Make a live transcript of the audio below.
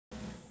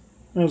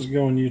How's it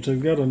going,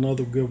 YouTube? Got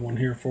another good one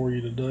here for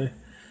you today.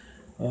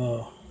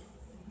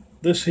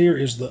 This here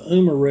is the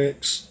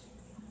Umarex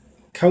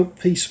Colt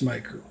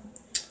Peacemaker.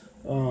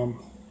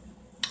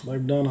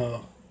 They've done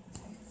a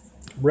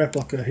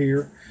replica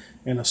here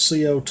and a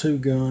CO2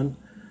 gun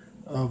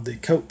of the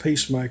Colt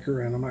Peacemaker,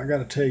 and I got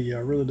to tell you, I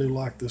really do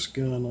like this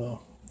gun.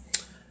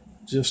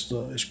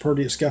 It's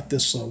pretty. It's got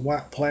this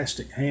white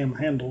plastic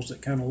handles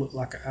that kind of look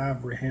like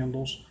ivory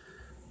handles.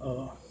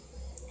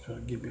 Try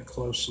to give you a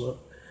close up.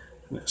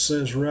 And it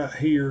says right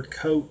here,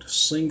 Colt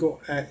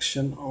Single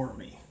Action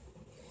Army.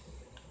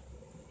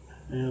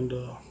 And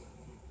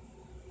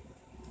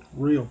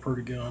real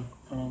pretty gun.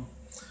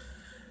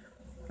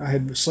 I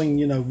had seen,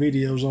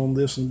 videos on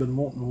this and been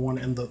wanting one.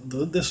 And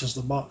this is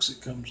the box it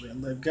comes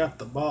in. They've got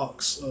the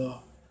box.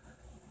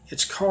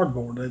 It's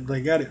cardboard. They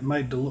got it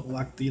made to look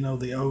like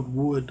the old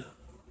wood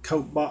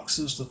Colt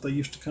boxes that they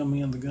used to come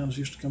in. The guns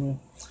used to come in.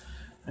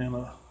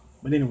 And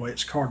but anyway,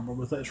 it's cardboard,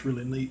 but that's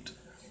really neat.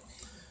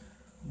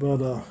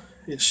 But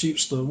it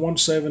shoots the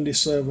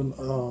 177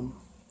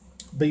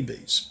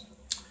 BBs,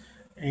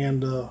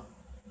 and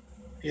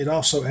it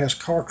also has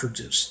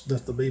cartridges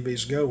that the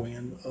BBs go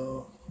in,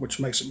 which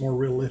makes it more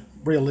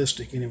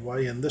realistic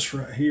anyway. And this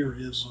right here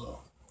is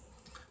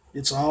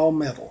it's all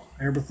metal.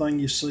 Everything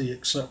you see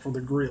except for the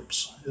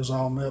grips is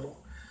all metal.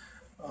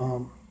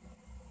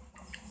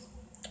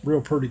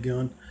 Real pretty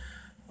gun.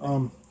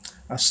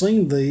 I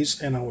seen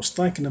these and I was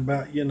thinking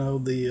about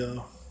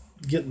the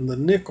getting the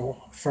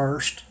nickel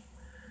first.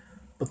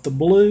 But the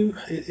blue,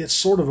 it's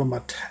sort of a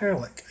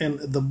metallic, and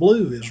the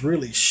blue is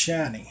really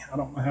shiny. I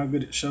don't know how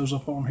good it shows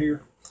up on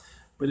here,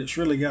 but it's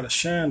really got a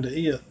shine to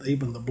it,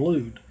 even the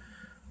blued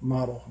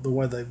model, the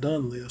way they've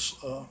done this.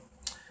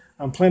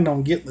 I'm planning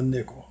on getting the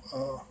nickel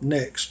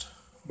next,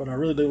 but I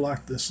really do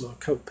like this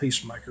Colt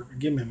Peacemaker.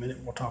 Give me a minute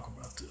and we'll talk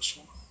about this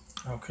one.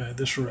 Okay,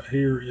 this right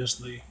here is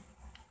the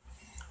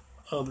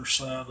other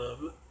side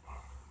of it.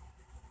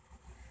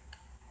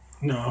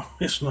 No,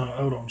 it's not.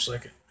 Hold on a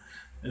second.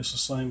 It's the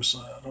same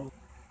side.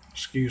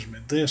 Excuse me,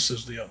 this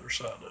is the other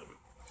side of it.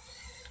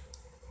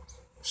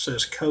 It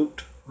says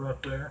Colt right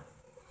there,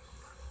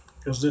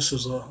 because this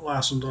is a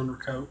licensed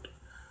undercoat.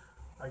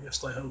 I guess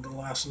they hold the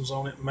license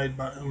on it, made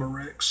by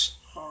Umarex.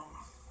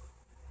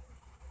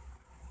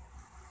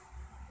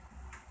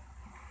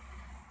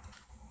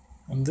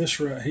 And this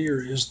right here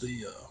is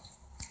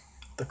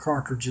the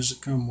cartridges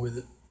that come with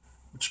it,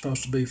 which is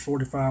supposed to be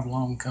 45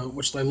 long coat,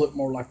 which they look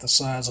more like the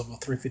size of a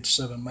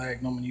 357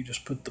 Magnum, and you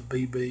just put the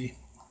BB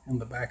in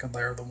the back of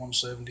there, the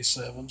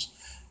 177s.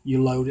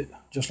 You load it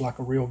just like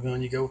a real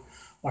gun. You go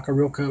like a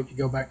real Colt, you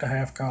go back to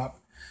half cock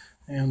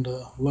and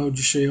load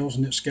your shells,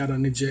 and it's got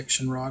an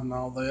ejection rod and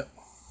all that.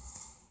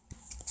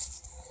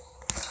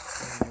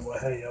 Anyway,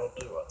 how y'all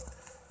do it?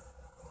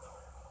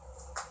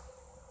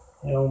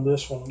 And on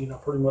this one,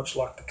 pretty much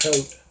like the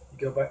Colt, you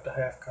go back to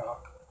half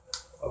cock,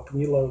 open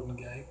your loading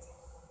gate,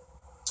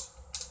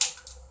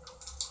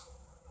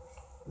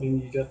 then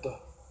you got the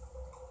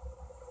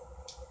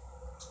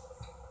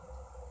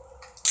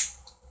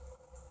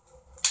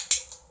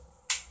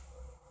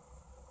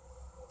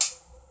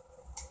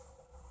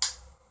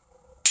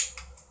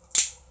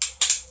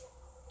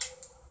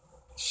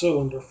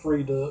cylinder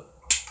freed up.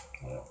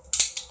 Well,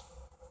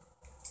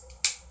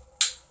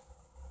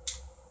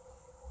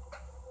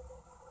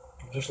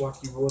 just like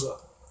you would a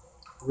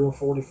real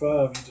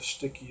 45, you just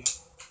stick your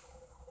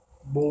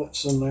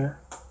bullets in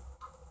there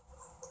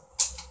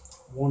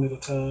one at a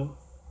time.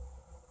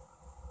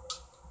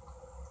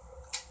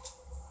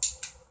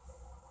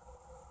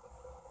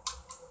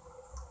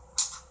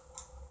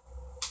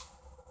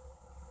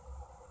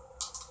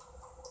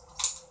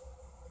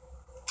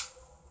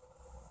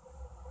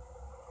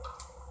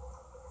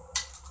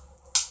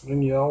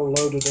 Then you're all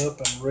loaded up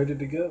and ready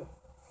to go.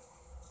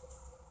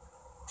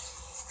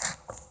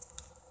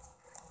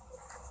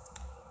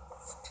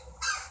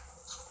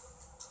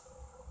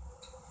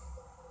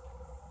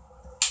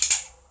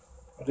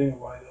 But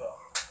anyway,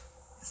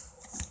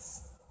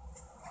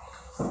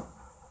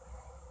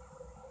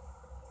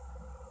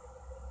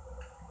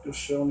 just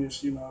showing you,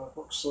 it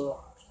looks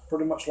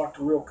pretty much like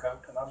the real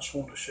Colt, and I just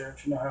wanted to share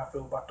it. You know how I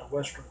feel about the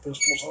Western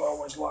pistols. I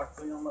always like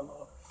them, and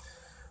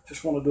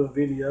just want to do a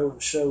video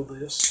and show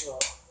this.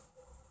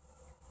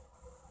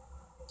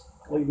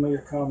 Leave me a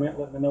comment.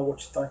 Let me know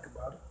what you think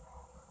about it.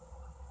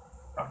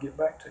 I'll get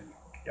back to you.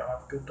 Y'all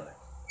have a good day.